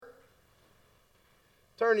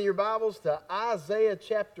Turn in your Bibles to Isaiah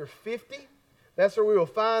chapter 50. That's where we will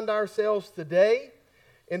find ourselves today.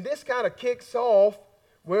 And this kind of kicks off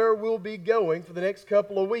where we'll be going for the next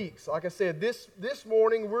couple of weeks. Like I said, this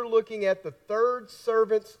morning we're looking at the third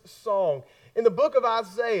servant's song. In the book of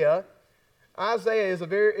Isaiah, Isaiah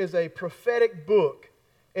is a prophetic book,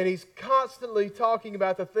 and he's constantly talking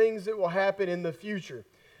about the things that will happen in the future.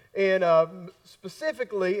 And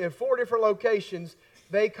specifically, in 4 different locations,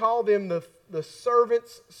 they call them the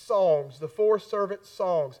servant's songs, the 4 servant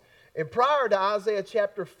songs. And prior to Isaiah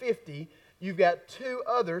chapter 50, you've got 2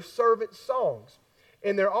 other servant songs.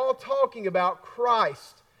 And they're all talking about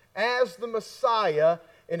Christ as the Messiah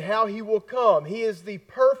and how He will come. He is the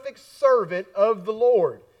perfect servant of the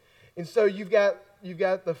Lord. And so you've got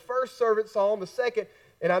the first servant song, the second,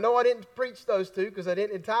 and I know I didn't preach those 2 because I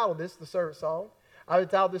didn't entitle this the servant song. I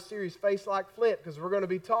entitled this series Face Like Flint because we're going to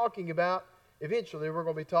be talking about, eventually we're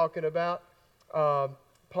going to be talking about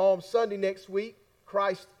Palm Sunday next week,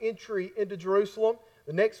 Christ's entry into Jerusalem.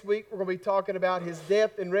 The next week we're going to be talking about His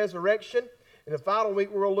death and resurrection. And the final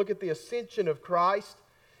week we're going to look at the ascension of Christ.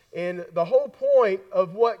 And the whole point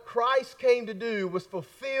of what Christ came to do was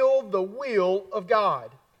fulfill the will of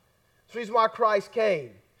God. That's the reason why Christ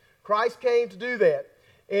came. Christ came to do that.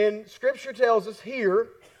 And Scripture tells us here,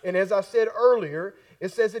 and as I said earlier,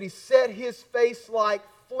 it says that He set His face like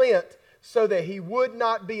flint so that He would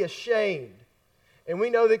not be ashamed. And we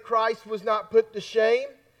know that Christ was not put to shame.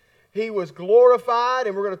 He was glorified,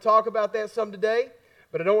 and we're going to talk about that some today.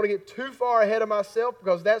 But I don't want to get too far ahead of myself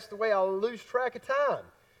because that's the way I'll lose track of time.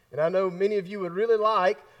 And I know many of you would really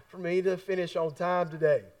like for me to finish on time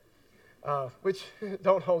today. Which,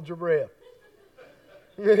 don't hold your breath.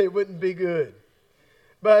 It wouldn't be good.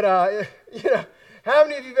 But, how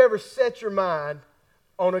many of you have ever set your mind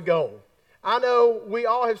on a goal? I know we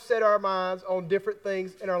all have set our minds on different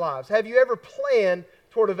things in our lives. Have you ever planned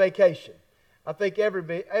toward a vacation? I think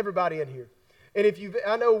everybody in here. And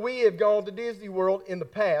I know we have gone to Disney World in the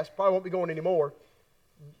past. Probably won't be going anymore.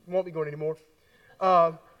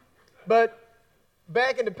 But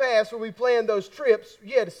back in the past, when we planned those trips,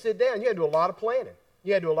 you had to sit down. You had to do a lot of planning.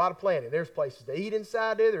 There's places to eat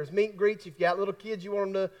inside there. There's meet and greets. If you got little kids, you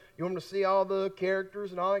want them to see all the characters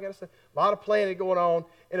and all that kind of stuff. A lot of planning going on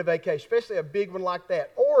in a vacation, especially a big one like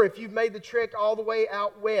that. Or if you've made the trek all the way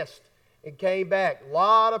out west and came back, a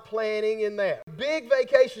lot of planning in that. Big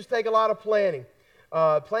vacations take a lot of planning.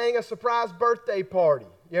 Planning a surprise birthday party.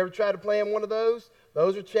 You ever try to plan one of those?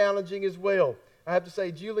 Those are challenging as well. I have to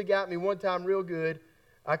say, Julie got me one time real good.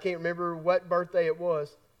 I can't remember what birthday it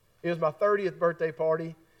was. It was my 30th birthday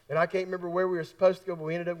party, and I can't remember where we were supposed to go, but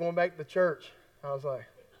we ended up going back to the church. I was like,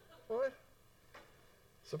 what?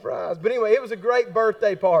 Surprise. But anyway, it was a great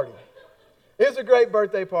birthday party.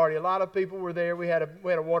 A lot of people were there. We had a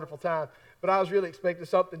wonderful time. But I was really expecting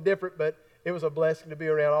something different, but it was a blessing to be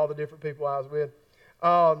around all the different people I was with.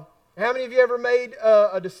 How many of you ever made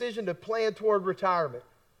a decision to plan toward retirement?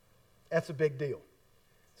 That's a big deal.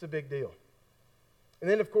 It's a big deal. And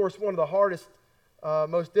then, of course, one of the hardest,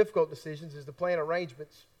 most difficult decisions is to plan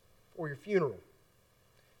arrangements for your funeral.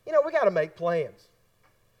 We got to make plans.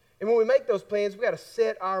 And when we make those plans, we got to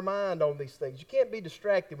set our mind on these things. You can't be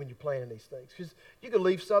distracted when you're planning these things because you could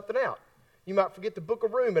leave something out. You might forget to book a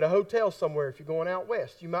room at a hotel somewhere if you're going out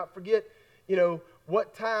west. You might forget,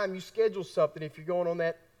 what time you schedule something if you're going on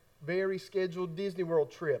that very scheduled Disney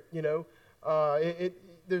World trip.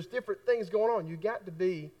 There's different things going on. You got to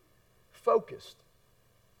be focused.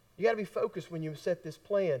 You got to be focused when you set this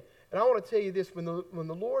plan. And I want to tell you this: when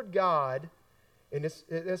the Lord God, and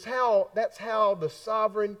that's how the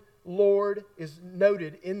sovereign Lord is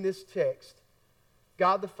noted in this text.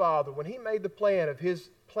 God the Father, when He made the plan of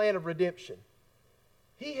His plan of redemption,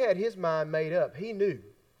 He had His mind made up. He knew.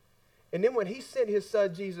 And then when He sent His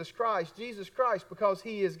Son, Jesus Christ, because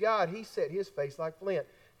He is God, He set His face like flint.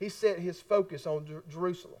 He set His focus on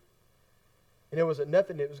Jerusalem. And there wasn't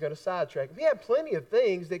nothing that was going to sidetrack Him. He had plenty of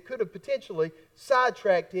things that could have potentially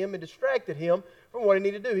sidetracked Him and distracted Him from what He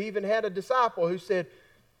needed to do. He even had a disciple who said,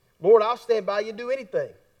 Lord, I'll stand by you and do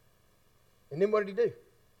anything. And then what did he do?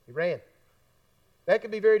 He ran. That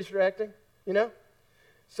could be very distracting,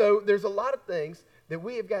 So there's a lot of things that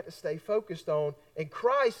we have got to stay focused on. And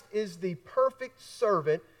Christ is the perfect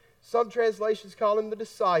servant. Some translations call Him the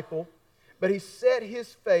disciple. But He set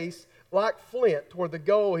His face like flint toward the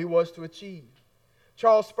goal He was to achieve.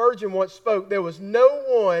 Charles Spurgeon once spoke, there was no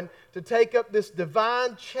one to take up this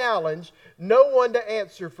divine challenge, no one to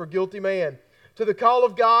answer for guilty man. To the call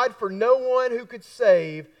of God for no one who could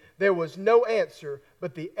save, there was no answer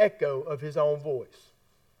but the echo of His own voice.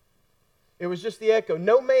 It was just the echo.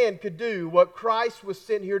 No man could do what Christ was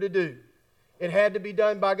sent here to do. It had to be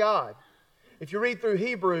done by God. If you read through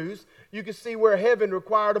Hebrews, you can see where heaven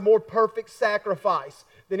required a more perfect sacrifice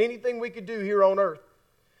than anything we could do here on earth.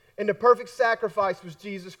 And the perfect sacrifice was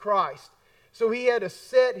Jesus Christ. So he had to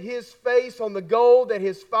set his face on the goal that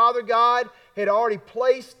his Father God had already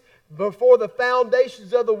placed before the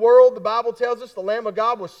foundations of the world. The Bible tells us the Lamb of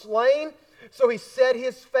God was slain. So he set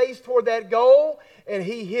his face toward that goal and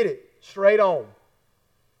he hit it straight on.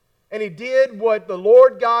 And he did what the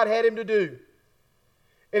Lord God had him to do.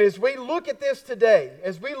 And as we look at this today,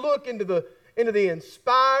 as we look into the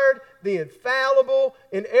inspired, the infallible,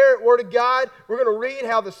 inerrant Word of God, we're going to read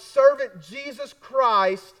how the servant Jesus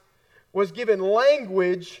Christ was given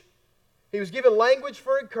language. He was given language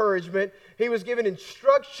for encouragement. He was given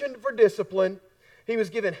instruction for discipline. He was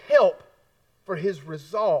given help for his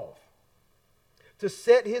resolve to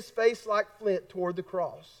set his face like flint toward the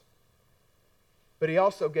cross. But he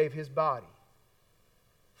also gave his body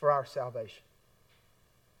for our salvation.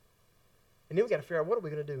 And then we've got to figure out, what are we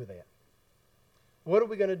going to do with that? What are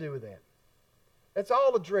we going to do with that? That's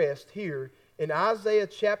all addressed here in Isaiah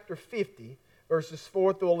chapter 50, verses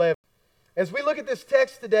 4 through 11. As we look at this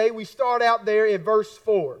text today, we start out there in verse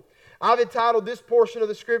 4. I've entitled this portion of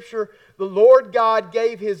the Scripture, "The Lord God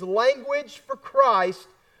gave His language for Christ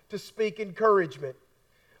to speak encouragement."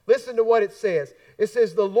 Listen to what it says. It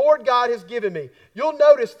says, "The Lord God has given me." You'll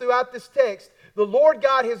notice throughout this text, the Lord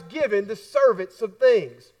God has given the servant some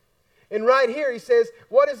things. And right here he says,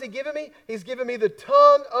 what has He given me? He's given me the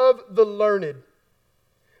tongue of the learned.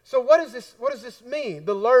 So what does this mean,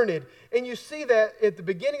 the learned? And you see that at the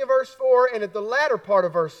beginning of verse 4 and at the latter part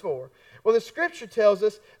of verse 4. Well, the Scripture tells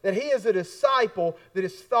us that he is a disciple that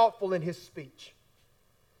is thoughtful in his speech.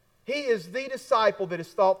 He is the disciple that is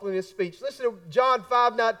thoughtful in his speech. Listen to John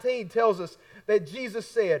 5:19 tells us that Jesus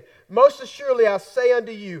said, "Most assuredly I say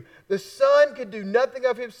unto you, the Son can do nothing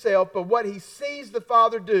of himself, but what he sees the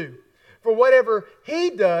Father do. For whatever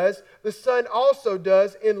he does, the Son also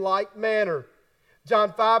does in like manner."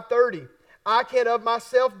 John 5:30, "I can of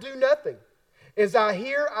myself do nothing. As I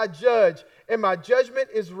hear, I judge, and my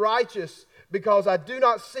judgment is righteous, because I do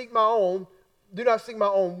not seek my own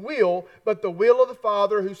will, but the will of the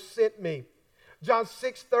Father who sent me." John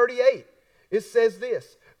 6:38, it says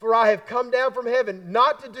this, "For I have come down from heaven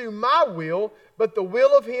not to do my will, but the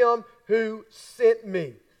will of him who sent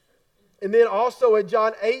me." And then also in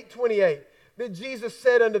John 8:28, that Jesus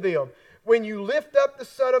said unto them, "When you lift up the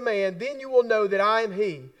Son of Man, then you will know that I am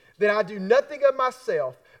He, that I do nothing of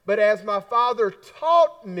myself, but as my Father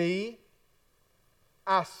taught me,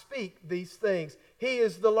 I speak these things." He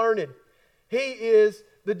is the learned. He is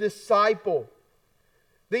the disciple.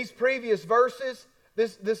 These previous verses,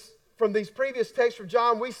 from these previous texts from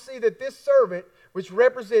John, we see that this servant, which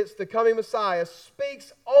represents the coming Messiah,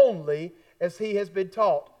 speaks only as he has been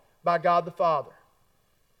taught by God the Father.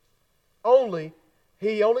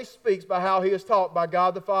 He only speaks by how he is taught by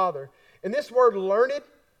God the Father. And this word learned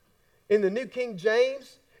in the New King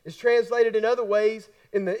James is translated in other ways.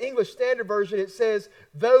 In the English Standard Version, it says,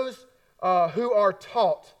 "those who are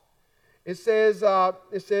taught." It said,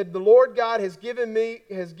 "The Lord God has given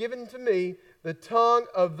to me the tongue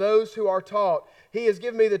of those who are taught." He has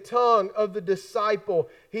given me the tongue of the disciple.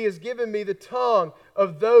 He has given me the tongue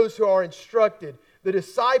of those who are instructed. The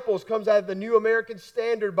disciples comes out of the New American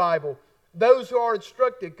Standard Bible. Those who are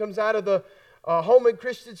instructed comes out of the Holman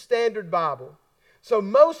Christian Standard Bible. So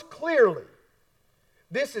most clearly,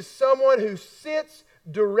 this is someone who sits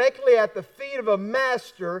directly at the feet of a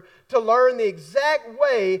master to learn the exact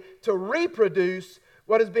way to reproduce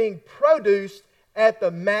what is being produced at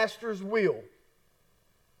the master's will.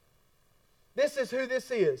 This is who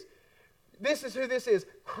this is. This is who this is.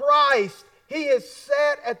 Christ. He has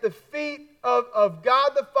sat at the feet of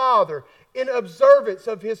God the Father in observance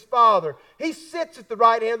of His Father. He sits at the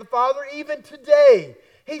right hand of the Father even today.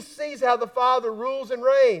 He sees how the Father rules and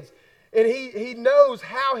reigns. And he knows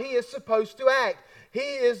how he is supposed to act.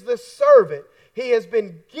 He is the servant. He has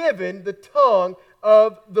been given the tongue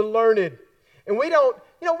of the learned. And we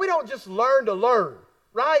don't just learn to learn,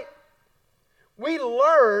 right? We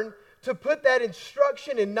learn to put that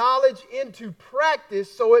instruction and knowledge into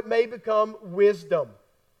practice so it may become wisdom.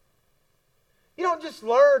 You don't just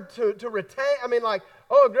learn to retain.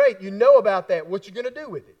 Oh, great, you know about that. What you going to do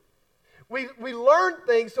with it? We learn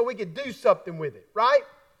things so we can do something with it, right?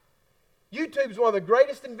 YouTube's one of the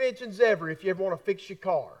greatest inventions ever if you ever want to fix your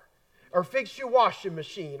car or fix your washing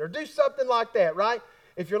machine or do something like that, right?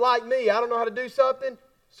 If you're like me, I don't know how to do something,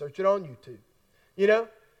 search it on YouTube, you know?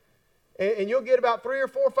 And you'll get about 3 or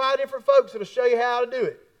 4 or 5 different folks that'll show you how to do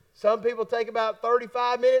it. Some people take about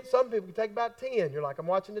 35 minutes. Some people can take about 10. You're like, I'm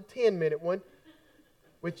watching the 10-minute one.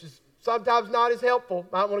 which is sometimes not as helpful.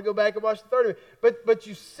 Might want to go back and watch the 30 minutes. But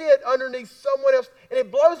you sit underneath someone else, and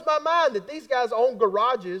it blows my mind that these guys own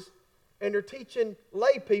garages, and they're teaching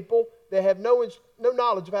lay people that have no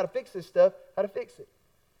knowledge of how to fix this stuff, how to fix it.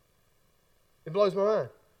 It blows my mind.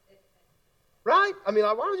 Right? I mean,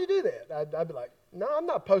 like, why would you do that? I'd be like, no, I'm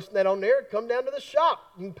not posting that on there. Come down to the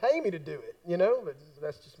shop. You can pay me to do it, but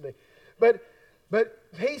that's just me. But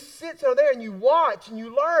he sits over there and you watch and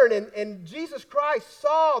you learn, and Jesus Christ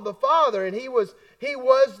saw the Father, and he was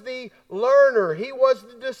the learner. He was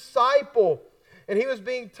the disciple, and he was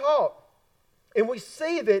being taught. And we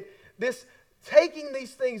see that this taking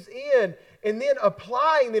these things in and then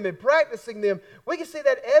applying them and practicing them, we can see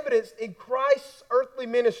that evidence in Christ's earthly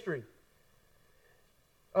ministry.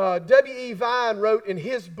 W.E. Vine wrote in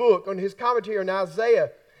his book, on his commentary on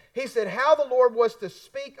Isaiah, he said, how the Lord was to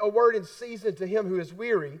speak a word in season to him who is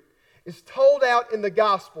weary is told out in the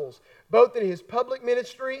Gospels, both in his public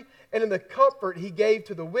ministry and in the comfort he gave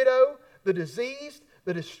to the widow, the diseased,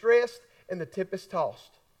 the distressed, and the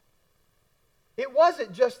tempest-tossed. It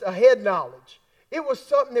wasn't just a head knowledge. It was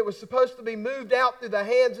something that was supposed to be moved out through the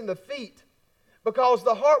hands and the feet, because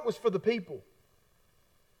the heart was for the people.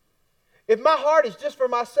 If my heart is just for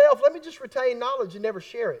myself, let me just retain knowledge and never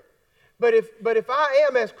share it. But if I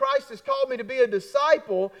am, as Christ has called me to be a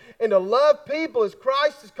disciple and to love people as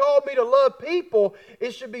Christ has called me to love people,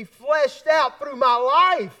 it should be fleshed out through my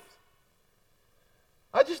life.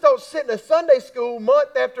 I just don't sit in a Sunday school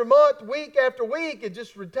month after month, week after week, and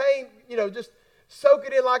just retain, just soak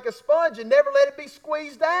it in like a sponge and never let it be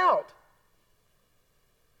squeezed out.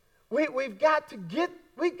 We've got to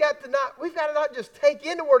not just take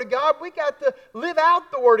in the Word of God, we've got to live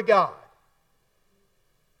out the Word of God.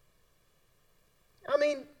 I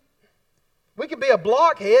mean, we could be a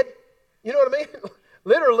blockhead, you know what I mean?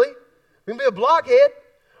 Literally, we can be a blockhead,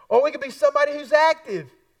 or we could be somebody who's active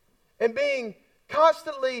and being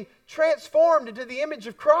constantly transformed into the image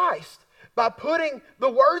of Christ by putting the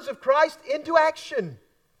words of Christ into action.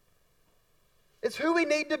 It's who we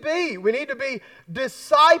need to be. We need to be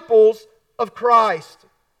disciples of Christ.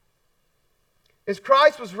 As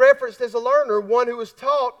Christ was referenced as a learner, one who was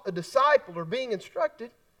taught, a disciple, or being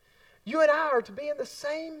instructed, you and I are to be in the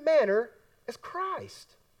same manner as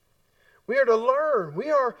Christ. We are to learn. We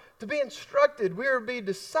are to be instructed. We are to be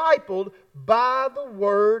discipled by the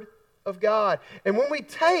Word of God. And when we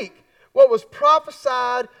take what was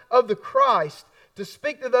prophesied of the Christ to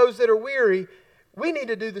speak to those that are weary, we need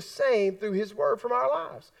to do the same through His Word from our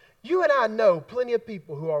lives. You and I know plenty of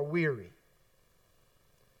people who are weary.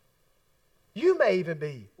 You may even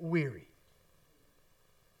be weary.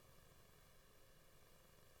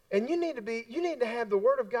 And you need to have the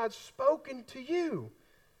Word of God spoken to you.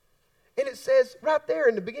 And it says right there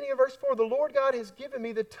in the beginning of verse 4, the Lord God has given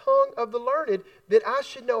me the tongue of the learned, that I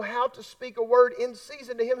should know how to speak a word in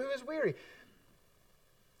season to him who is weary.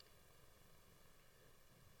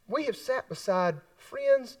 We have sat beside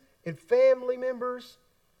friends and family members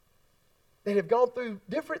that have gone through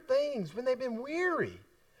different things when they've been weary.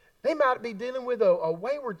 They might be dealing with a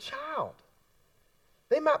wayward child.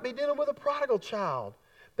 They might be dealing with a prodigal child.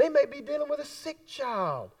 They may be dealing with a sick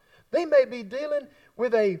child. They may be dealing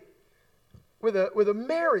with a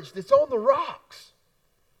marriage that's on the rocks.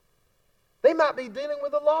 They might be dealing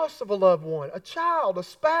with the loss of a loved one, a child, a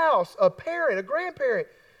spouse, a parent, a grandparent.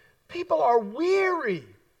 People are weary.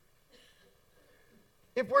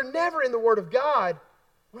 If we're never in the Word of God,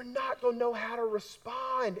 we're not going to know how to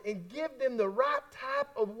respond and give them the right type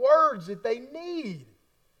of words that they need.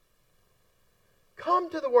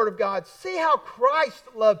 Come to the Word of God. See how Christ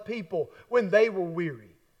loved people when they were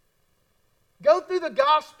weary. Go through the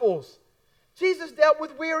Gospels. Jesus dealt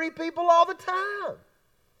with weary people all the time.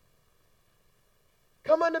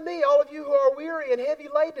 Come unto me, all of you who are weary and heavy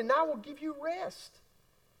laden, and I will give you rest.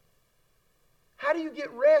 How do you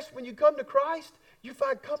get rest when you come to Christ? You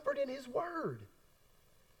find comfort in His Word.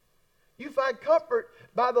 You find comfort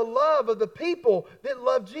by the love of the people that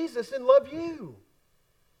love Jesus and love you.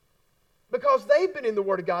 Because they've been in the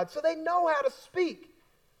Word of God, so they know how to speak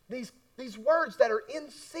these words that are in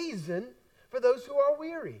season for those who are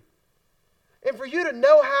weary. And for you to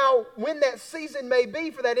know when that season may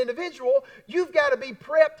be for that individual, you've got to be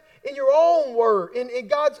prepped in your own Word, in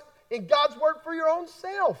God's Word for your own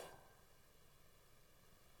self.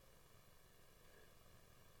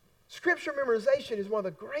 Scripture memorization is one of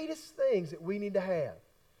the greatest things that we need to have.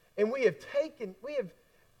 And we have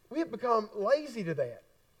become lazy to that.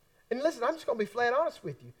 And listen, I'm just going to be flat honest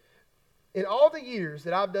with you. In all the years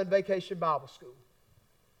that I've done Vacation Bible School,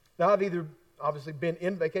 now I've either obviously been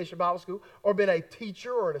in Vacation Bible School or been a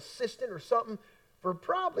teacher or an assistant or something for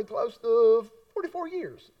probably close to 44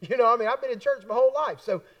 years. I've been in church my whole life.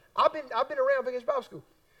 So I've been around Vacation Bible School.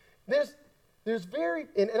 There's very,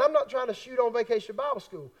 and I'm not trying to shoot on Vacation Bible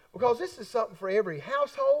School, because this is something for every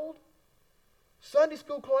household, Sunday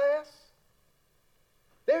school class.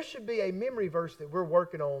 There should be a memory verse that we're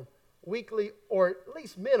working on weekly, or at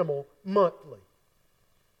least minimal, monthly.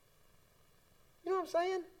 You know what I'm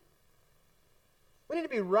saying? We need to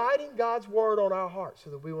be writing God's word on our hearts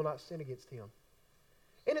so that we will not sin against Him.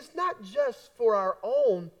 And it's not just for our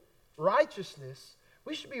own righteousness.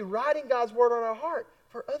 We should be writing God's word on our heart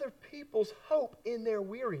for other people's hope in their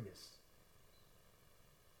weariness.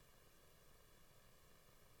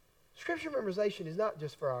 Scripture memorization is not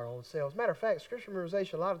just for our own selves. Matter of fact, Scripture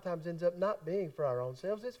memorization a lot of times ends up not being for our own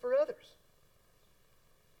selves. It's for others.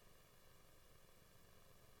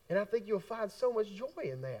 And I think you'll find so much joy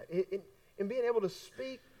in that. In being able to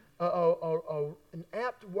speak an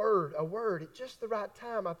apt word, a word at just the right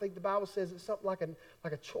time. I think the Bible says it's something like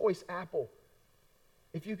a choice apple.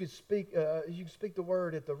 If you could speak, the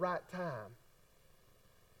word at the right time.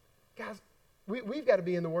 Guys, we've got to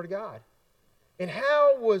be in the Word of God. And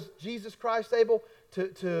how was Jesus Christ able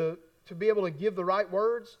to be able to give the right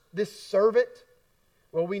words? This servant,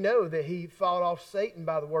 well, we know that he fought off Satan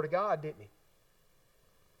by the Word of God, didn't he?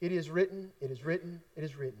 It is written, it is written, it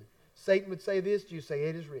is written. Satan would say this, Jesus say,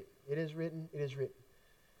 it is written, it is written, it is written.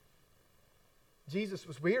 Jesus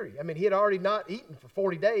was weary. He had already not eaten for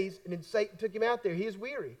 40 days, and then Satan took him out there. He is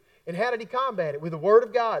weary. And how did he combat it? With the Word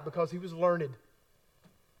of God, because he was learned.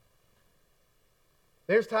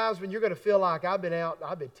 There's times when you're going to feel like I've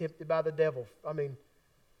been tempted by the devil.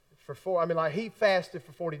 He fasted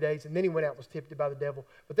for 40 days, and then he went out and was tempted by the devil.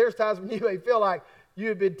 But there's times when you may feel like you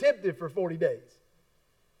have been tempted for 40 days.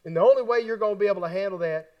 And the only way you're going to be able to handle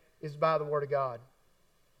that is by the Word of God.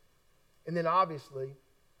 And then obviously,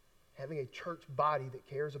 having a church body that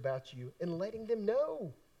cares about you and letting them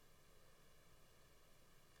know.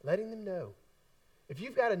 Letting them know. If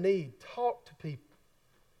you've got a need, talk to people.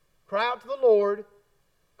 Cry out to the Lord.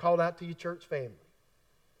 Call out to your church family.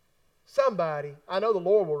 Somebody, I know the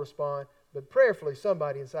Lord will respond, but prayerfully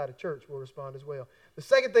somebody inside a church will respond as well. The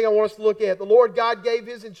second thing I want us to look at, the Lord God gave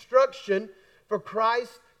His instruction for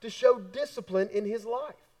Christ to show discipline in His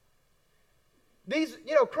life.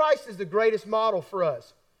 Christ is the greatest model for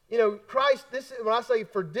us. Christ, when I say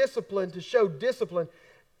for discipline, to show discipline,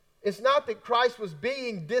 it's not that Christ was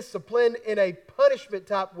being disciplined in a punishment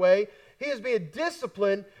type way. He is being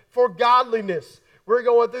disciplined for godliness. We're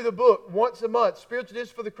going through the book once a month, Spiritual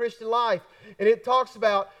Disciplines for the Christian Life. And it talks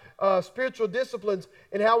about spiritual disciplines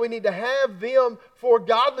and how we need to have them for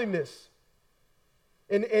godliness.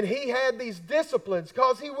 And he had these disciplines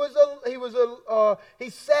because he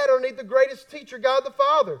sat underneath the greatest teacher, God the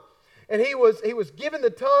Father. And he was given the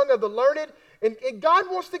tongue of the learned. And God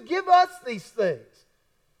wants to give us these things.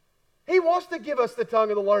 He wants to give us the tongue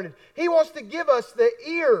of the learned. He wants to give us the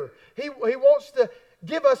ear. He wants to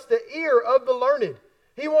give us the ear of the learned.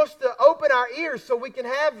 He wants to open our ears so we can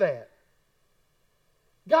have that.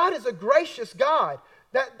 God is a gracious God.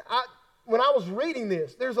 When I was reading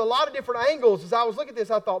this, there's a lot of different angles. As I was looking at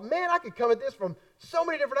this, I thought, man, I could come at this from so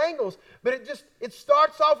many different angles. But it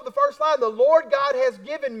starts off with the first line, the Lord God has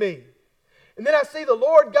given me. And then I see the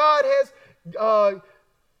Lord God has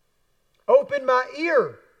opened my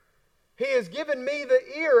ear. He has given me the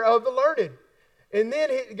ear of the learned. And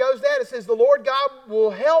then it goes down and says, the Lord God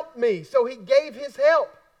will help me. So He gave His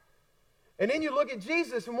help. And then you look at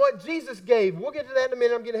Jesus and what Jesus gave. We'll get to that in a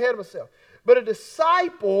minute. I'm getting ahead of myself. But a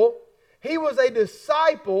disciple, he was a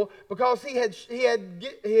disciple because he had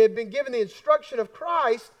been given the instruction of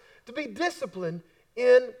Christ to be disciplined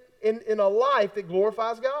in a life that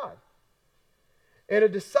glorifies God. And a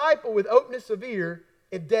disciple with openness of ear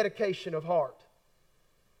and dedication of heart.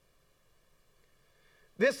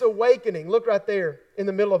 This awakening, look right there in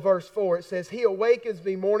the middle of verse 4. It says, He awakens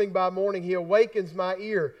me morning by morning. He awakens my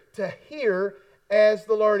ear to hear as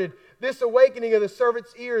the learned. This awakening of the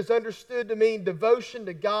servant's ear is understood to mean devotion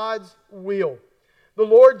to God's will. The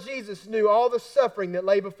Lord Jesus knew all the suffering that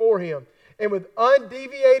lay before Him. And with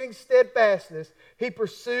undeviating steadfastness, He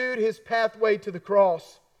pursued His pathway to the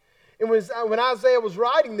cross. And when Isaiah was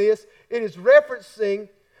writing this, it is referencing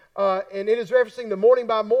the morning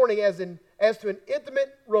by morning as to an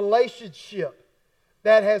intimate relationship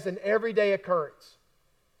that has an everyday occurrence.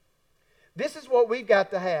 This is what we've got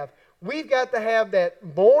to have. We've got to have that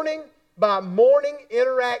morning by morning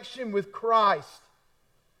interaction with Christ,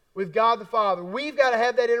 with God the Father. We've got to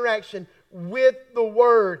have that interaction with the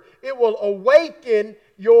Word. It will awaken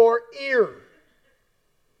your ear.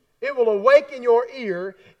 It will awaken your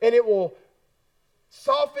ear, and it will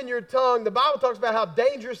Soften your tongue. The Bible talks about how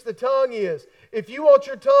dangerous the tongue is. If you want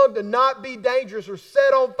your tongue to not be dangerous or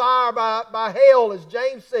set on fire by hell, as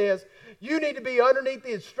James says, you need to be underneath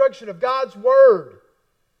the instruction of God's Word.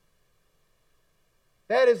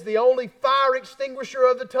 That is the only fire extinguisher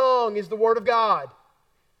of the tongue, is the Word of God.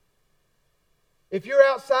 If you're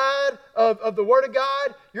outside of the Word of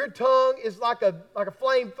God, your tongue is like a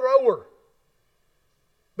flamethrower.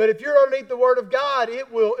 But if you're underneath the Word of God, it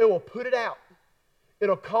will put it out.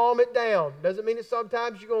 It'll calm it down. Doesn't mean that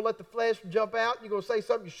sometimes you're going to let the flesh jump out. You're going to say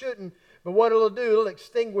something you shouldn't. But what it'll do, it'll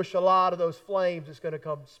extinguish a lot of those flames that's going to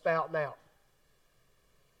come spouting out.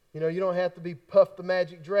 You know, you don't have to be Puff the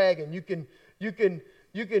Magic Dragon. You can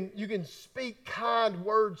speak kind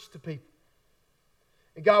words to people.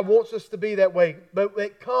 And God wants us to be that way. But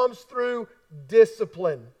it comes through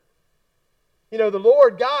discipline. You know, the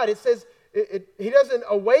Lord God, it says, He doesn't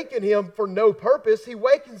awaken him for no purpose. He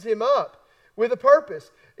wakens him up with a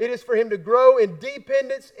purpose. It is for him to grow in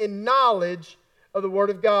dependence and knowledge of the Word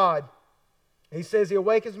of God. He says, He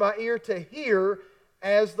awakens my ear to hear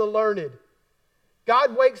as the learned.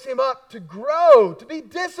 God wakes him up to grow, to be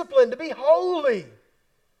disciplined, to be holy.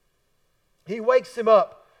 He wakes him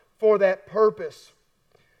up for that purpose.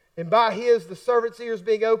 And by the servant's ears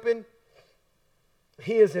being open,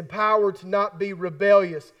 he is empowered to not be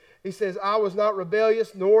rebellious. He says, I was not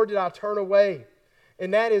rebellious, nor did I turn away.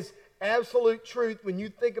 And that is absolute truth when you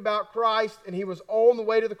think about Christ, and He was on the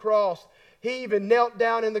way to the cross. He even knelt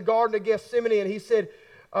down in the Garden of Gethsemane, and He said,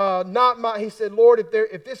 He said, Lord,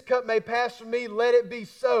 if this cup may pass from me, let it be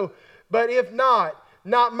so. But if not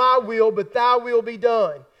my will, but Thy will be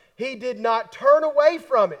done. He did not turn away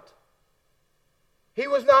from it. He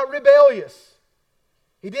was not rebellious.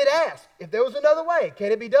 He did ask, if there was another way,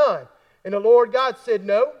 can it be done? And the Lord God said,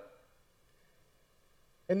 no.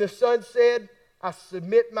 And the Son said, I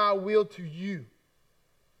submit my will to you.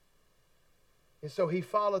 And so He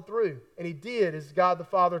followed through, and He did as God the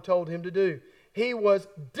Father told Him to do. He was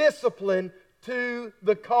disciplined to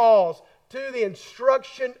the cause, to the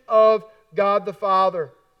instruction of God the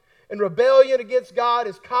Father. And rebellion against God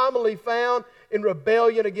is commonly found in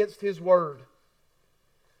rebellion against His Word.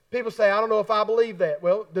 People say, I don't know if I believe that.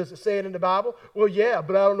 Well, does it say it in the Bible? Well, yeah,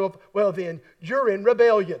 but I don't know if... Well, then, you're in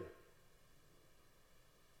rebellion.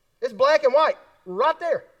 It's black and white, right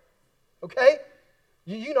there. Okay?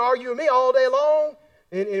 You can argue with me all day long,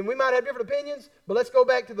 and we might have different opinions, but let's go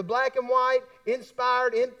back to the black and white,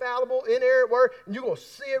 inspired, infallible, inerrant Word, and you're going to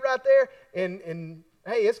see it right there, and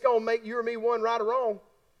hey, it's going to make you or me one right or wrong.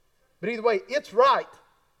 But either way, it's right.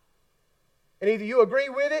 And either you agree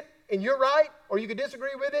with it, and you're right, or you could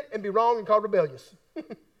disagree with it and be wrong and called rebellious.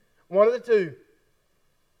 One of the two.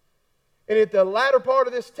 And at the latter part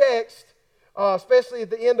of this text, especially at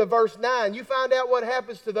the end of verse 9, you find out what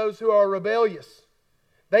happens to those who are rebellious.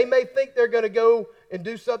 They may think they're going to go and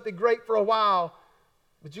do something great for a while,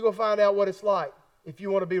 but you're going to find out what it's like if you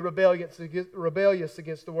want to be rebellious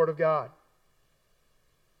against the Word of God.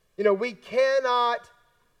 You know, we cannot...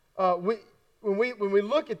 When we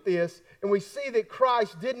look at this and we see that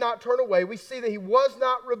Christ did not turn away, we see that He was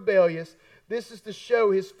not rebellious. This is to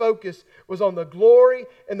show His focus was on the glory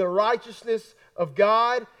and the righteousness of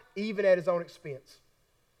God, even at His own expense.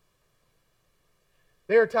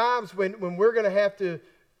 There are times when we're going to have to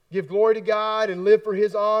give glory to God and live for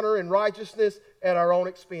His honor and righteousness at our own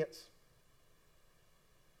expense.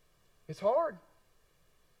 It's hard.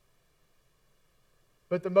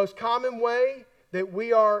 But the most common way that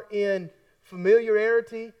we are in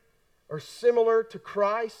familiarity or similar to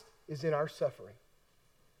Christ is in our suffering.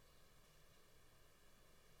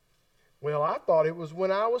 Well, I thought it was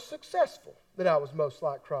when I was successful that I was most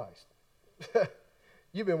like Christ.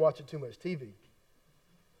 You've been watching too much TV.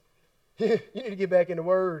 You need to get back in the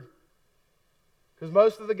Word. Because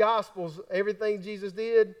most of the Gospels, everything Jesus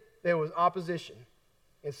did, there was opposition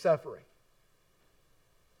and suffering.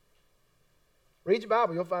 Read your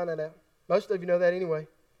Bible, you'll find that out. Most of you know that anyway.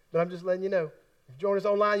 But I'm just letting you know. If you join us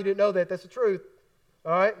online, you didn't know that. That's the truth.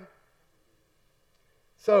 All right?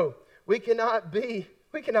 So, we cannot be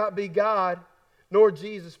God nor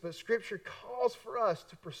Jesus, but Scripture calls for us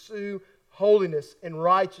to pursue holiness and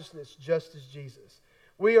righteousness just as Jesus.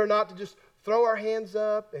 We are not to just throw our hands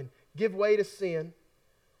up and give way to sin.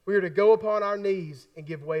 We are to go upon our knees and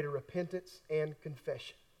give way to repentance and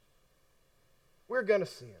confession. We're going to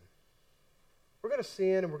sin. We're going to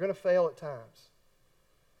sin and we're going to fail at times.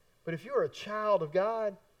 But if you're a child of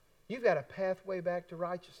God, you've got a pathway back to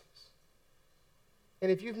righteousness.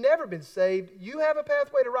 And if you've never been saved, you have a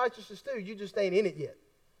pathway to righteousness too. You just ain't in it yet.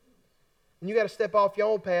 And you got to step off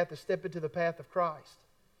your own path and step into the path of Christ,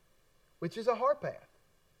 which is a hard path.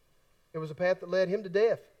 It was a path that led him to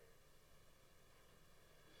death.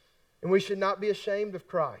 And we should not be ashamed of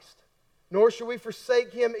Christ, nor should we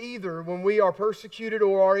forsake him either when we are persecuted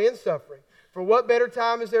or are in suffering. For what better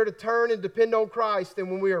time is there to turn and depend on Christ than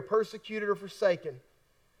when we are persecuted or forsaken?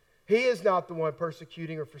 He is not the one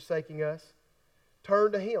persecuting or forsaking us.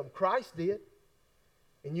 Turn to him. Christ did.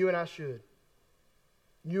 And you and I should.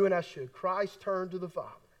 You and I should. Christ turned to the Father.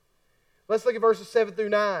 Let's look at verses 7 through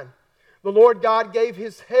 9. The Lord God gave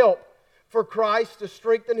his help for Christ to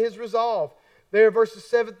strengthen his resolve. There, verses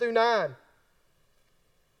 7 through 9.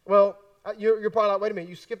 Well, you're probably like, wait a minute,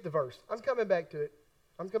 you skipped the verse. I'm coming back to it.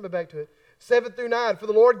 7 through 9. For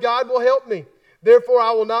the Lord God will help me. Therefore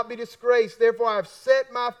I will not be disgraced. Therefore I have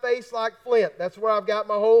set my face like flint. That's where I've got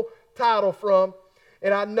my whole title from.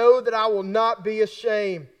 And I know that I will not be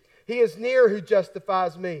ashamed. He is near who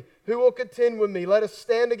justifies me. Who will contend with me? Let us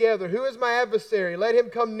stand together. Who is my adversary? Let him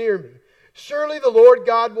come near me. Surely the Lord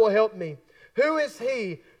God will help me. Who is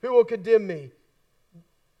he who will condemn me?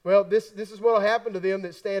 Well, this is what will happen to them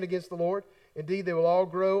that stand against the Lord. Indeed, they will all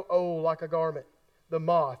grow old like a garment. The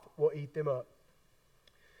moth will eat them up.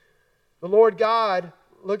 The Lord God,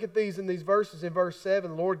 look at these in these verses. In verse 7,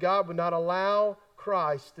 the Lord God would not allow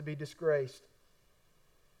Christ to be disgraced.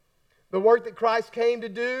 The work that Christ came to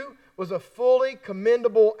do was a fully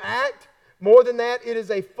commendable act. More than that, it is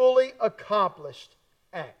a fully accomplished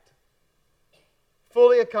act.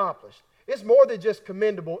 Fully accomplished. It's more than just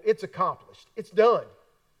commendable, it's accomplished. It's done.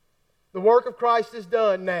 The work of Christ is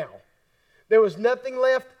done now. There was nothing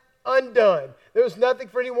left undone. There was nothing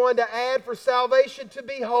for anyone to add for salvation to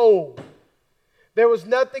be whole. There was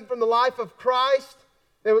nothing from the life of Christ.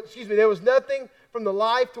 There was nothing from the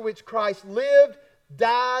life to which Christ lived,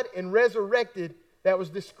 died, and resurrected that was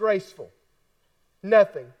disgraceful.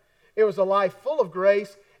 Nothing. It was a life full of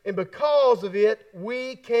grace, and because of it,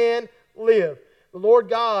 we can live. The Lord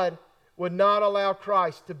God would not allow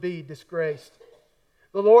Christ to be disgraced.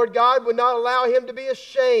 The Lord God would not allow him to be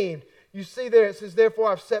ashamed. You see there, it says,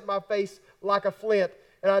 therefore I've set my face like a flint,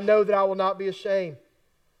 and I know that I will not be ashamed.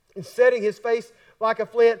 In setting his face like a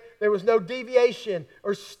flint, there was no deviation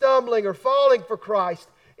or stumbling or falling for Christ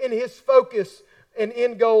in his focus and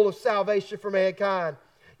end goal of salvation for mankind.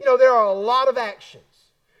 You know, there are a lot of actions.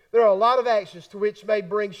 There are a lot of actions to which may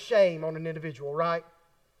bring shame on an individual, right?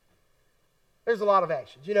 There's a lot of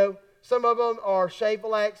actions. You know, some of them are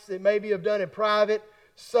shameful acts that maybe you've done in private,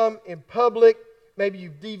 some in public. Maybe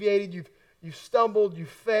you've deviated, you've stumbled,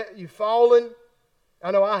 you've fallen.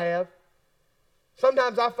 I know I have.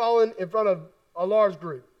 Sometimes I've fallen in front of a large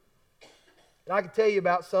group. And I can tell you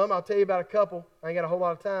about some. I'll tell you about a couple. I ain't got a whole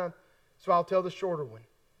lot of time, so I'll tell the shorter one.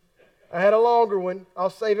 I had a longer one. I'll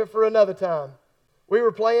save it for another time. We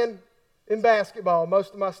were playing in basketball.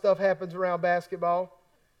 Most of my stuff happens around basketball.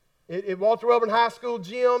 At Walter Wellborn High School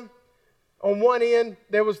gym, on one end,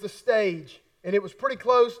 there was the stage. And it was pretty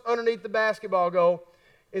close underneath the basketball goal.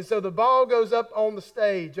 And so the ball goes up on the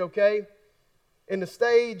stage, okay? And the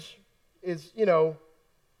stage is, you know,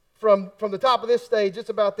 from the top of this stage,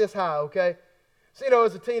 it's about this high, okay? So, you know,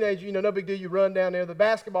 as a teenager, you know, no big deal, you run down there. The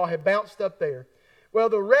basketball had bounced up there. Well,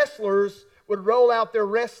 the wrestlers would roll out their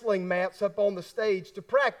wrestling mats up on the stage to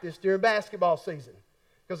practice during basketball season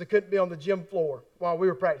because they couldn't be on the gym floor while we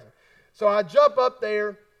were practicing. So I jump up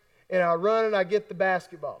there, and I run, and I get the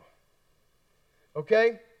basketball.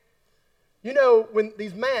 Okay? You know, when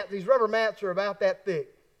these rubber mats are about that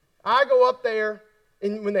thick, I go up there,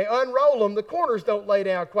 and when they unroll them, the corners don't lay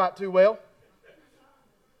down quite too well.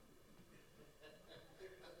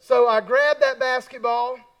 So I grab that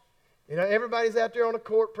basketball. You know, everybody's out there on the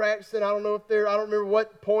court practicing. I don't remember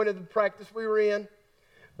what point of the practice we were in.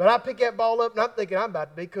 But I pick that ball up, and I'm thinking, I'm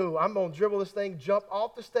about to be cool. I'm going to dribble this thing, jump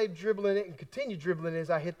off the stage dribbling it, and continue dribbling it as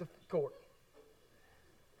I hit the court.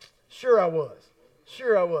 Sure I was.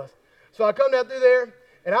 So I come down through there,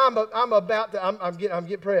 and I'm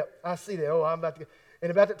getting prepped. I see that. I'm about to get. And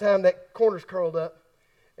about that time, that corner's curled up,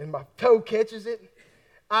 and my toe catches it.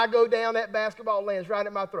 I go down, that basketball lands right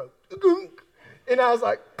in my throat. And I was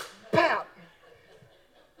like, pow!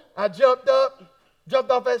 I jumped off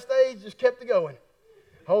that stage, just kept it going.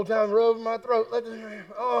 Whole time rubbing my throat.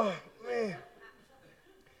 Oh, man.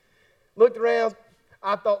 Looked around.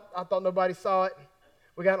 I thought nobody saw it.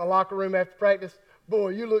 We got in the locker room after practice. Boy,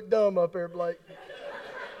 you look dumb up there, Blake.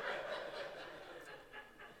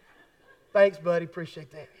 Thanks, buddy.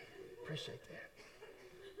 Appreciate that.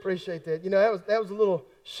 You know, that was a little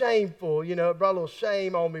shameful. You know, it brought a little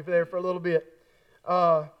shame on me there for a little bit.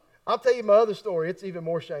 I'll tell you my other story. It's even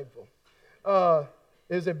more shameful.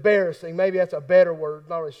 It was embarrassing. Maybe that's a better word.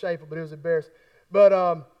 Not really shameful, but it was embarrassing. But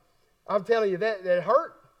I'm telling you, that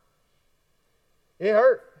hurt. It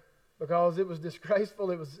hurt. because it was disgraceful,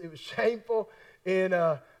 it was shameful, and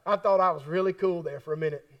I thought I was really cool there for a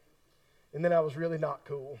minute. And then I was really not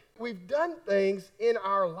cool. We've done things in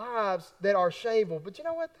our lives that are shameful. But you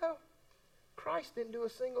know what, though? Christ didn't do a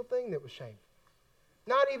single thing that was shameful.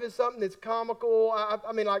 Not even something that's comical.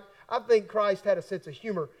 I think Christ had a sense of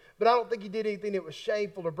humor. But I don't think he did anything that was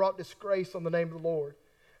shameful or brought disgrace on the name of the Lord.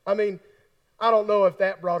 I mean, I don't know if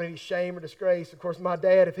that brought any shame or disgrace. Of course, my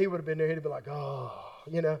dad, if he would have been there, he'd have been like, oh,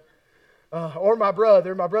 you know. Or my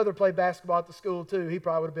brother. My brother played basketball at the school, too. He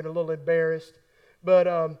probably would have been a little embarrassed. But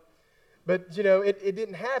you know, it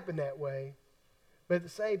didn't happen that way. But at the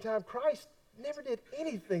same time, Christ never did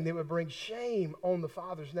anything that would bring shame on the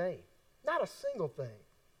Father's name. Not a single thing.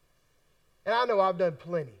 And I know I've done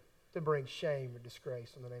plenty to bring shame or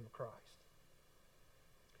disgrace on the name of Christ.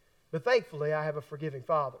 But thankfully, I have a forgiving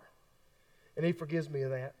Father. And He forgives me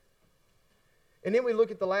of that. And then we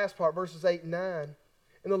look at the last part, verses 8 and 9.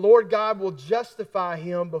 And the Lord God will justify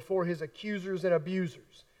him before his accusers and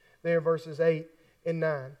abusers. There in verses 8 and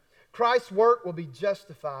 9. Christ's work will be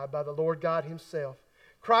justified by the Lord God Himself.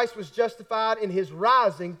 Christ was justified in His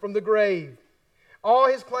rising from the grave. All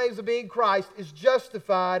His claims of being Christ is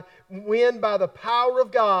justified when by the power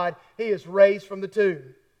of God He is raised from the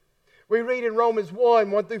tomb. We read in Romans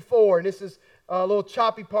 1 through 4, and this is a little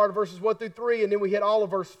choppy part of verses 1 through 3, and then we hit all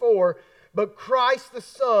of verse 4. But Christ the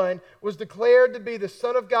Son was declared to be the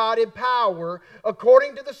Son of God in power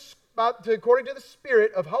according to the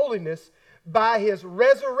Spirit of holiness, by His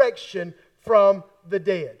resurrection from the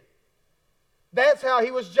dead. That's how He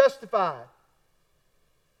was justified.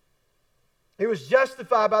 He was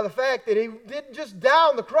justified by the fact that He didn't just die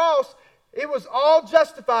on the cross. It was all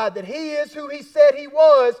justified that He is who He said He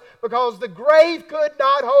was, because the grave could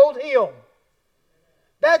not hold Him.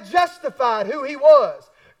 That justified who He was.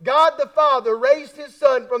 God the Father raised His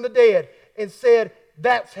Son from the dead and said,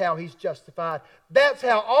 that's how He's justified. That's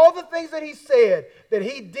how all the things that He said that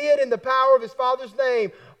He did in the power of His Father's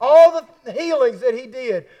name, all the healings that He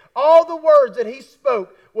did, all the words that He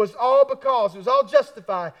spoke, was all because it was all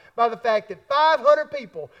justified by the fact that 500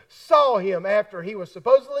 people saw Him after He was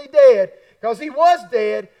supposedly dead, because He was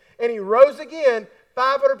dead and He rose again.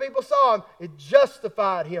 500 people saw Him. It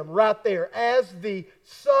justified Him right there as the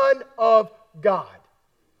Son of God.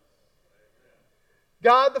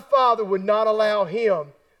 God the Father would not allow Him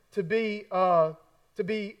to be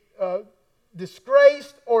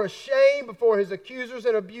disgraced or ashamed before His accusers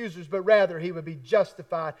and abusers, but rather He would be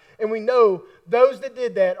justified. And we know those that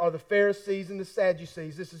did that are the Pharisees and the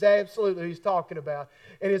Sadducees. This is absolutely what He's talking about.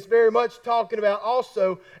 And it's very much talking about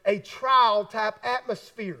also a trial type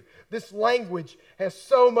atmosphere. This language has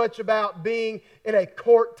so much about being in a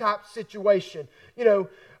court type situation. You know,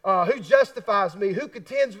 who justifies me? Who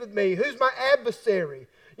contends with me? Who's my adversary?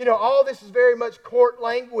 You know, all this is very much court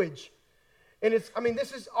language. And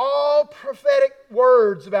this is all prophetic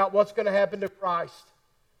words about what's going to happen to Christ.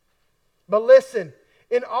 But listen,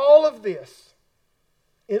 in all of this,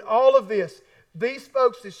 these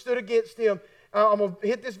folks that stood against Him, I'm going to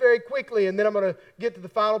hit this very quickly and then I'm going to get to the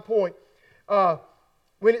final point.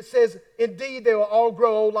 When it says, indeed they will all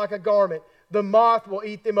grow old like a garment, the moth will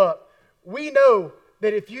eat them up. We know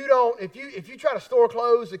that if you try to store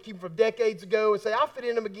clothes that keep them from decades ago and say, I'll fit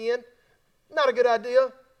in them again, not a good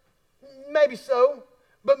idea. Maybe so,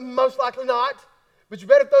 but most likely not. But you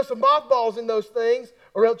better throw some mothballs in those things,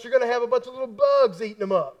 or else you're going to have a bunch of little bugs eating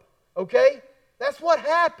them up. Okay? That's what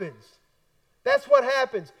happens. That's what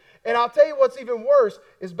happens. And I'll tell you what's even worse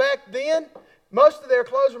is back then, most of their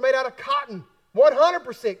clothes were made out of cotton.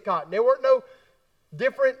 100% cotton. There weren't no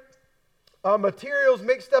different materials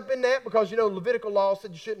mixed up in that, because, you know, Levitical law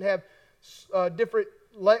said you shouldn't have different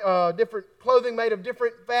clothing made of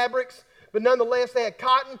different fabrics. But nonetheless, they had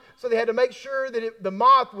cotton, so they had to make sure that the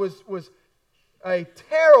moth was a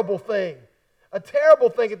terrible thing at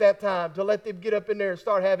that time, to let them get up in there and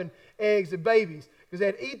start having eggs and babies, because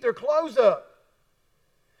they'd eat their clothes up.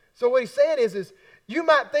 So what he's saying is you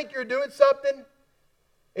might think you're doing something,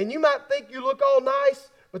 and you might think you look all nice,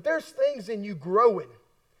 but there's things in you growing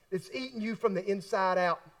that's eating you from the inside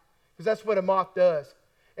out, because that's what a moth does.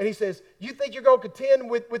 And he says, you think you're going to contend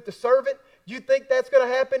with the servant? You think that's going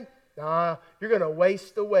to happen? Nah, you're going to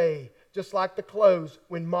waste away, just like the clothes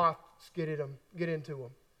when moths get into them.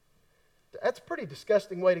 That's a pretty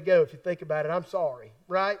disgusting way to go if you think about it. I'm sorry,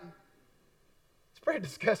 right? It's a pretty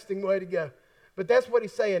disgusting way to go. But that's what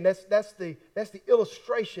he's saying. That's the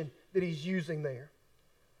illustration that he's using there.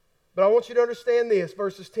 But I want you to understand this,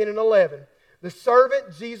 verses 10 and 11. The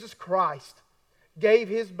servant Jesus Christ gave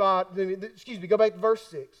His body, go back to verse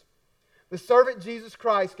 6. The servant Jesus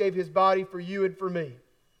Christ gave His body for you and for me,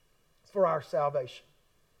 for our salvation.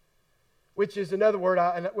 which is another word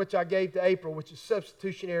which I gave to April, which is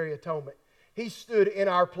substitutionary atonement. He stood in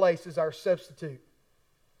our place as our substitute.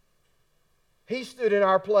 He stood in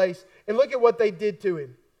our place. And look at what they did to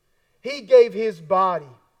him. He gave his body.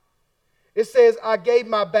 It says, I gave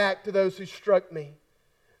my back to those who struck me.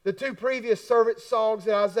 The two previous servant songs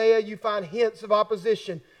in Isaiah, you find hints of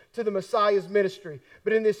opposition to the Messiah's ministry.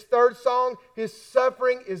 But in this third song, his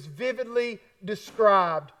suffering is vividly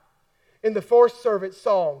described. In the fourth servant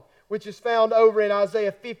song, which is found over in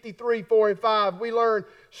Isaiah 53, 4 and 5, we learn,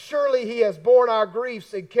 surely he has borne our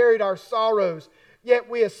griefs and carried our sorrows, yet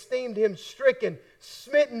we esteemed him stricken,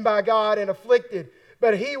 smitten by God and afflicted.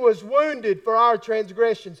 But he was wounded for our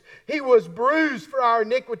transgressions. He was bruised for our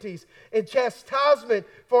iniquities. And chastisement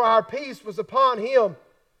for our peace was upon him.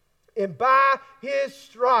 And by his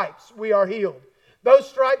stripes we are healed. Those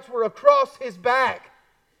stripes were across his back.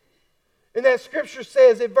 And that scripture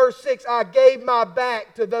says in verse 6, I gave my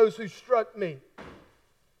back to those who struck me.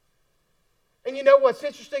 And you know what's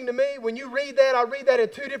interesting to me? When you read that, I read that in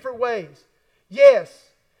two different ways. Yes,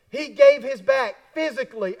 he gave his back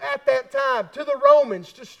physically at that time to the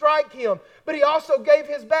Romans to strike him. But he also gave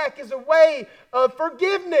his back as a way of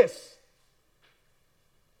forgiveness.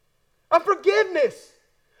 Of forgiveness.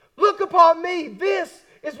 Look upon me. This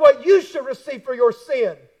is what you should receive for your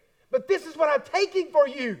sin. But this is what I'm taking for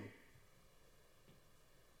you.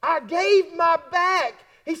 I gave my back.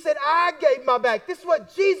 He said, I gave my back. This is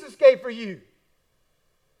what Jesus gave for you.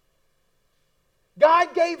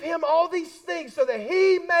 God gave him all these things so that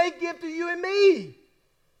he may give to you and me.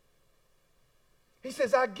 He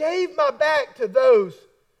says, I gave my back to those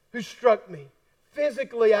who struck me.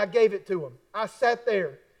 Physically, I gave it to them. I sat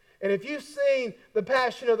there. And if you've seen The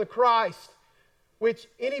Passion of the Christ, which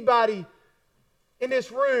anybody in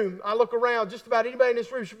this room, I look around, just about anybody in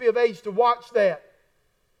this room should be of age to watch that.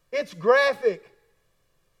 It's graphic.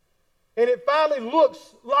 And it finally looks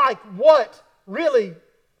like what really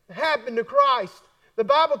happened to Christ. The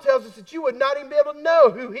Bible tells us that you would not even be able to know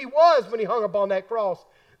who he was when he hung upon that cross.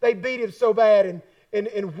 They beat him so bad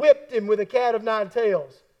and whipped him with a cat of nine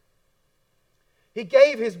tails. He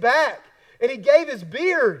gave his back and he gave his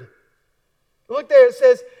beard. Look there, it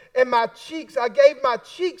says, and my cheeks, I gave my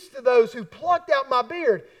cheeks to those who plucked out my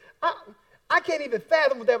beard. I can't even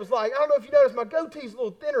fathom what that was like. I don't know if you noticed, my goatee's a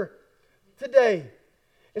little thinner today.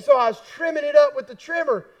 And so I was trimming it up with the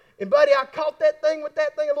trimmer. And buddy, I caught that thing with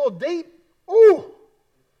that thing a little deep. Ooh!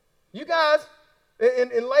 You guys,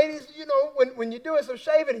 and ladies, you know, when you're doing some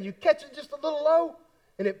shaving and you catch it just a little low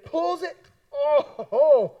and it pulls it,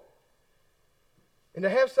 oh. And to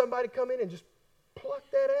have somebody come in and just pluck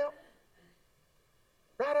that out,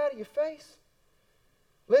 right out of your face.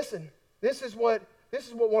 Listen, this is what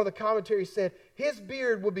one of the commentaries said. His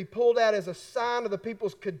beard would be pulled out as a sign of the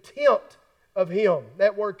people's contempt of him.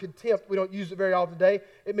 That word contempt, we don't use it very often today.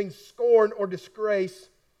 It means scorn or disgrace.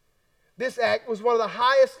 This act was one of the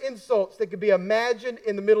highest insults that could be imagined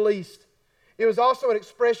in the Middle East. It was also an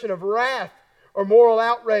expression of wrath or moral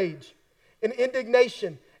outrage. In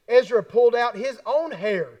indignation, Ezra pulled out his own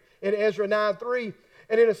hair in Ezra 9:3.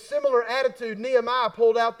 And in a similar attitude, Nehemiah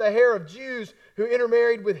pulled out the hair of Jews who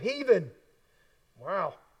intermarried with heathen.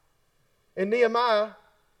 Wow. In Nehemiah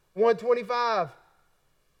 1:25,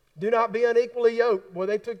 do not be unequally yoked. Boy,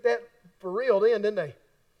 they took that for real then, didn't they?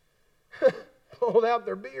 Pulled out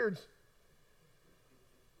their beards.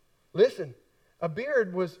 Listen, a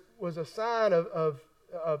beard was a sign of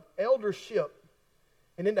eldership.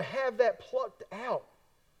 And then to have that plucked out,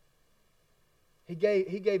 he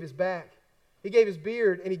gave his back. He gave his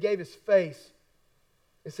beard and he gave his face.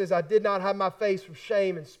 It says, I did not hide my face from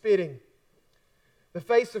shame and spitting. The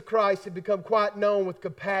face of Christ had become quite known with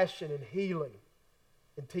compassion and healing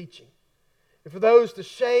and teaching. And for those to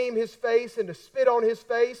shame his face and to spit on his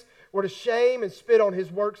face were to shame and spit on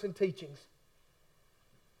his works and teachings.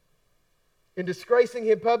 In disgracing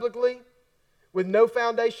him publicly, with no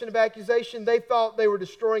foundation of accusation, they thought they were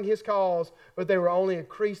destroying his cause, but they were only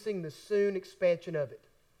increasing the soon expansion of it.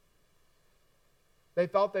 They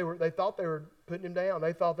thought they were putting him down.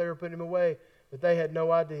 They thought they were putting him away. But they had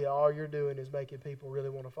no idea all you're doing is making people really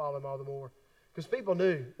want to follow him all the more. Because people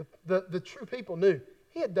knew, the true people knew,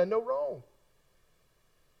 he had done no wrong.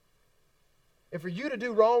 And for you to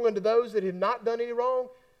do wrong unto those that have not done any wrong,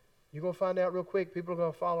 you're going to find out real quick, people are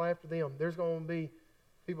going to follow after them. There's going to be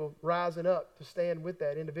people rising up to stand with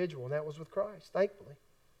that individual, and that was with Christ, thankfully.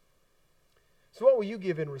 So what will you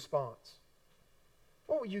give in response?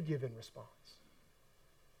 What will you give in response?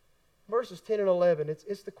 Verses 10 and 11,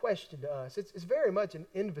 it's the question to us. It's very much an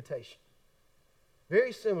invitation.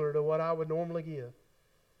 Very similar to what I would normally give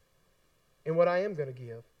and what I am going to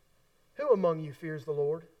give. Who among you fears the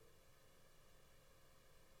Lord?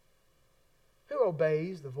 Who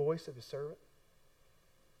obeys the voice of his servant?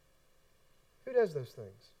 Who does those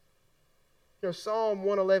things? You know, Psalm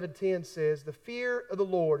 111:10 says, "The fear of the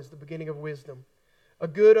Lord is the beginning of wisdom. A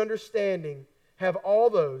good understanding have all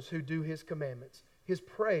those who do his commandments. His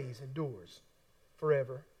praise endures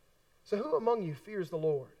forever." So who among you fears the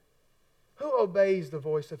Lord? Who obeys the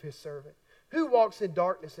voice of his servant? Who walks in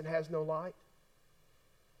darkness and has no light?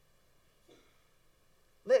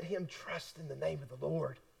 Let him trust in the name of the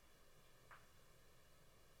Lord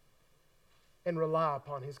and rely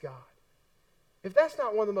upon his God. If that's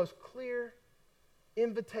not one of the most clear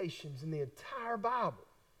invitations in the entire Bible.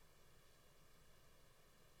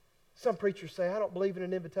 Some preachers say, "I don't believe in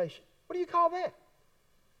an invitation." What do you call that?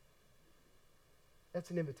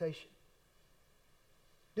 That's an invitation.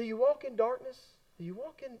 Do you walk in darkness? Do you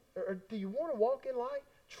want to walk in light?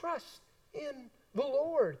 Trust in the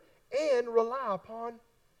Lord and rely upon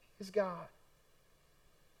his God.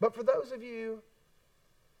 But for those of you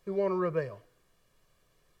who want to rebel,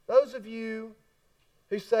 those of you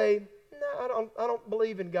who say, "No, I don't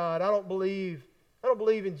believe in God. I don't believe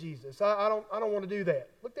in Jesus. I don't want to do that."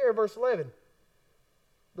 Look there at verse 11.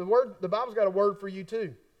 The Bible's got a word for you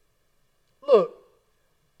too. "Look,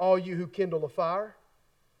 all you who kindle a fire.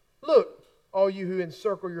 Look, all you who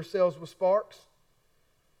encircle yourselves with sparks.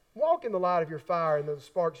 Walk in the light of your fire and the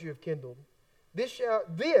sparks you have kindled. This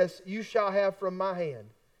you shall have from my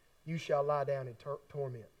hand. You shall lie down in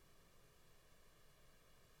torment."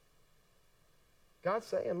 God's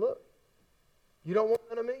saying, look, you don't want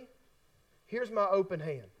none of me? Here's my open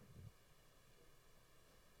hand.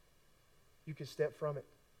 You can step from it.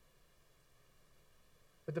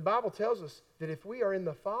 But the Bible tells us that if we are in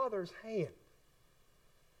the Father's hand,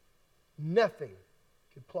 nothing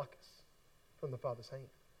can pluck us from the Father's hand.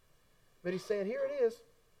 But he's saying, here it is.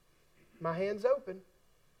 My hand's open.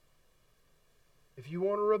 If you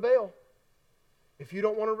want to rebel, if you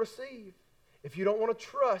don't want to receive, if you don't want to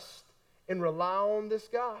trust and rely on this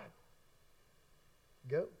God,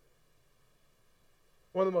 go.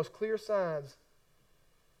 One of the most clear signs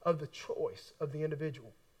of the choice of the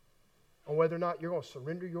individual on whether or not you're going to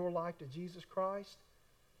surrender your life to Jesus Christ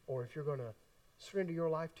or if you're going to surrender your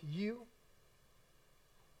life to you,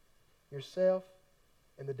 yourself,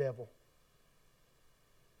 and the devil.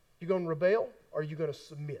 You going to rebel or are you going to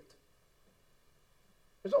submit?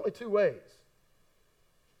 There's only two ways.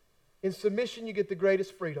 In submission, you get the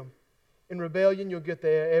greatest freedom. In rebellion, you'll get the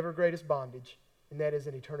ever greatest bondage, and that is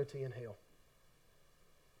an eternity in hell.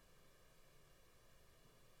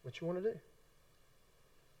 What you want to do?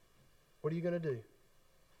 What are you going to do?